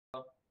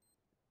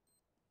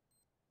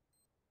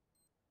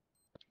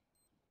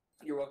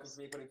you're welcome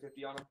for me putting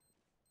 50 on him.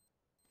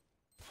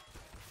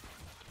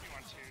 You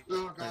want to?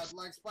 Oh god, Nice.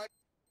 lag spike.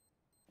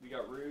 We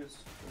got Ruse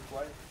in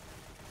play.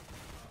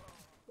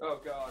 Oh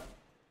god.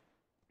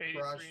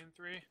 83 Barrage. and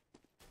 3.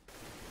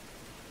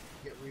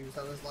 Get reused.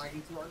 I was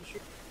lagging too hard to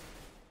shoot.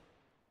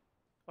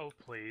 Oh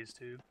please,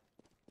 dude.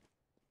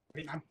 I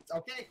mean, I'm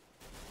okay.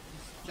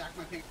 Just jack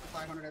my ping for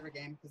 500 every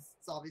game because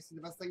it's obviously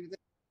the best thing to do.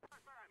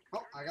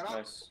 Oh, I got off.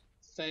 Nice.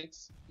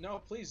 Thanks. No,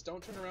 please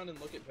don't turn around and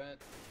look at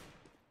vent.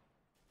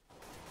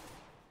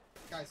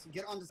 Guys,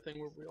 get on this Thing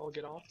where we all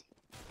get off.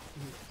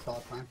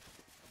 solid plan.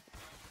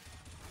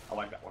 I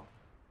like that one.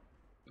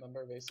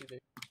 Member of ACD.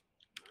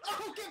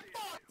 Oh, get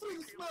fucked through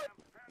the smoke!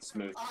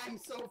 Smooth. I'm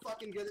so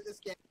fucking good at this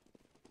game.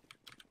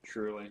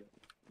 Truly.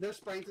 They're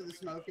spraying through the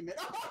smoke and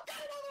oh, got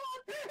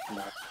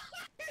another one!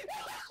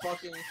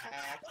 Fucking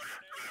hack.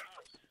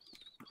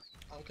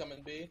 I'm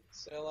coming B.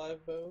 Stay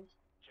alive, Bove.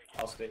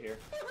 I'll stay here.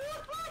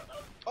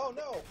 Oh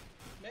no!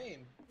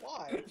 Name.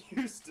 Why?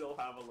 You still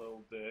have a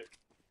little dick.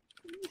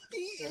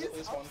 He There's is at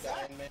least one guy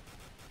upset. in me.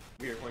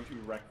 We are going to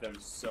wreck them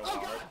so Oh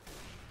hard. god!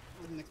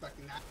 Wasn't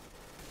expecting that.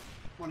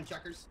 One in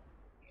checkers.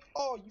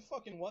 Oh, you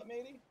fucking what,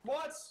 matey?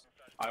 What?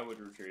 I would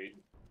retreat.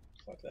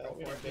 Fuck Go that.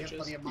 We for are it. We have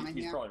plenty bitches. of money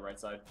He's here. probably right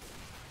side.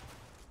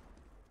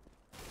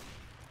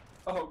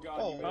 Oh god,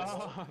 Oh, you missed.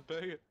 Ah,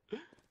 dang it.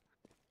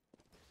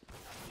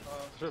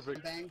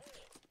 Perfect. Bang.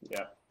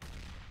 Yeah.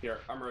 Here,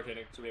 I'm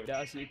rotating, so we have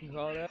Yeah, so you can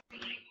call it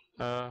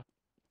out.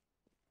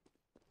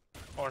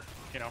 Or,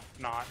 you know,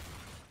 not.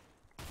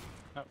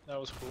 That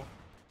was cool.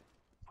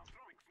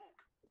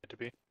 Good to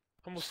be.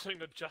 Almost saying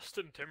to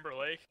Justin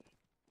Timberlake.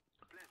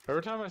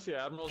 Every time I see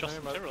Admiral's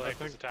Justin name, Timberlake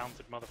is a think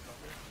talented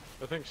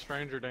motherfucker. I think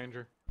Stranger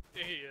Danger.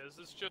 Yeah, he is.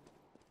 It's just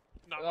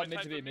not my Mid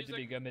type to be, of mid to be,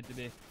 music. go mid to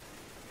be.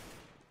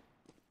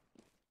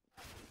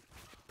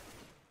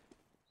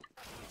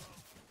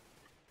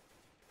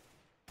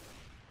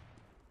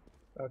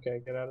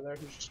 Okay, get out of there.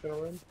 He's just gonna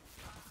run.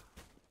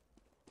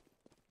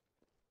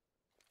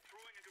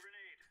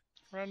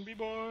 Run,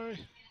 B-boy!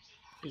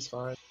 He's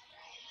fine.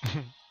 The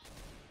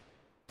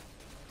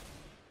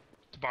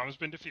bomb has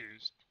been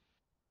defused.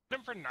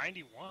 Him for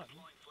 91.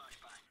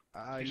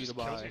 I He need just to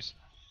buy. kills his-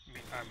 I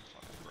mean, I'm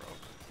fucking broke.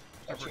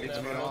 Actually, It's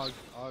no, me, no,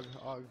 Og.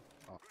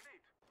 Oh.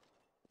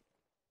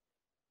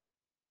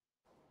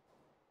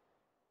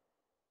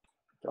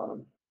 got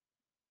him.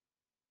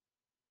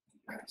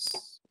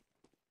 Nice.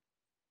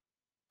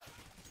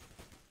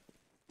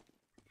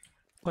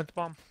 Plant the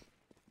bomb.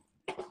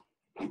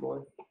 Boy,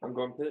 I'm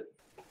going pit.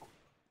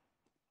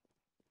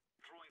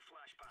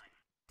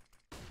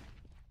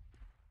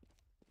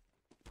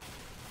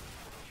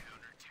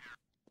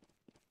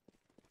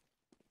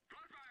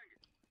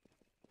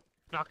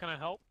 Not gonna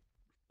help.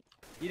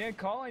 He didn't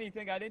call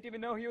anything, I didn't even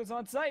know he was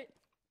on site!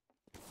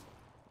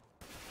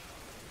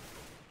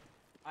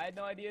 I had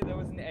no idea there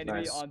was an enemy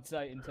Nice. on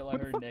site until I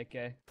heard Nick,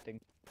 ding.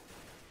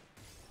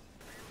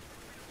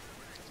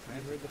 I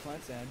heard the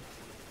plant sound.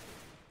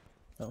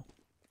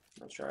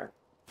 Let's try.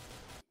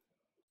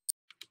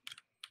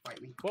 Fight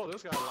me. Whoa,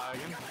 this guy's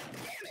lagging.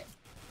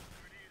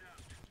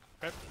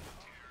 Rip.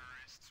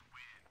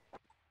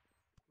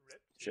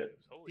 Shit.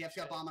 Holy PF's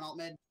got shit. bomb and alt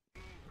mid.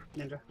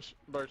 Ninja.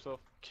 By yourself.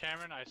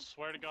 Cameron, I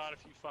swear to God,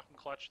 if you fucking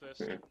clutch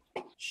this.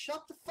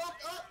 Shut the fuck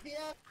up,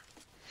 PF!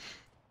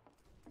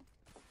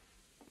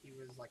 He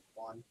was like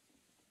one.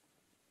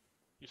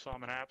 You saw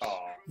him in apps.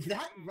 Aw.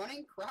 That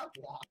running crowd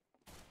walk.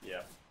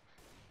 Yeah.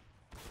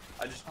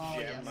 I just Oh,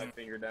 jammed yes. my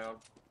finger down.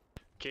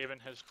 Gavin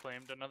has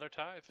claimed another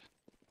tithe.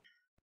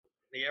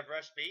 Do you have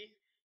rush B?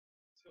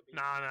 Let's go B.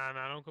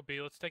 Nah, don't go B.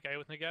 Let's take A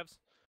with Negevs.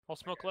 I'll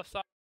smoke left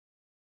side.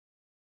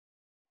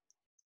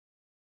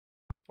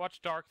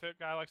 Watch Dark, that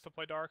guy likes to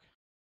play Dark.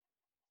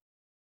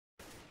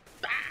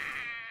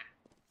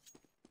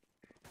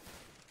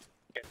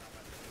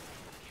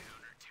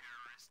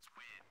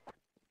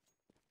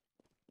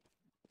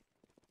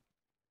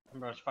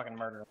 Bro's fucking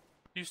murder.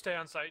 You stay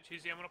on site,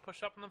 Cheesy. I'm gonna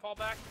push up and then fall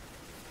back.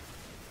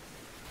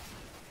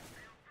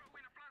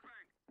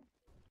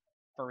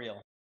 For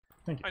real.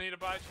 I need to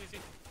buy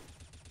Cheesy.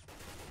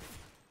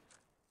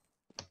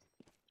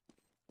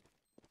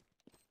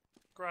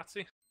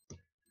 Grazie.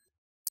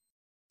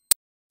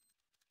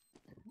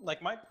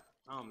 Like my...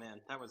 Oh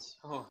man, that was...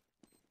 Oh.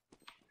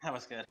 That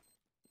was good.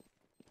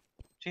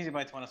 Cheesy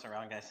Bites won us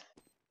around, guys.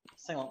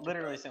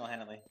 Literally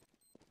single-handedly.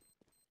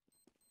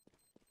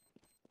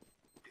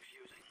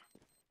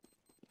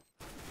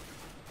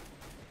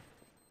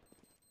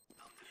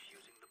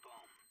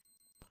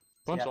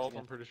 Bunch Yeah, ult, yeah.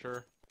 I'm pretty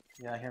sure.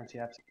 Yeah, I hear him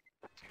TFs.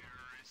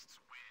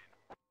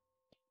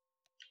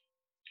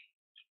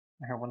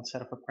 I heard one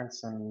set of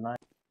footprints and 9.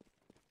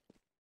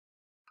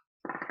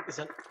 Is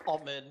it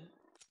alt mid?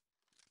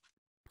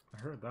 I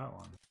heard that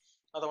one.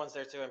 Other one's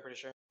there too, I'm pretty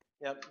sure.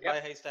 Yep, Yep. by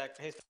a haystack.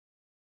 Haystack.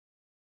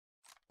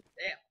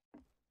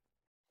 Damn.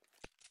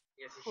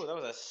 Yes, Ooh, that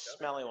was a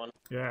smelly one.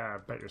 Yeah, I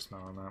bet you're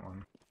smelling that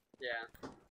one. Yeah.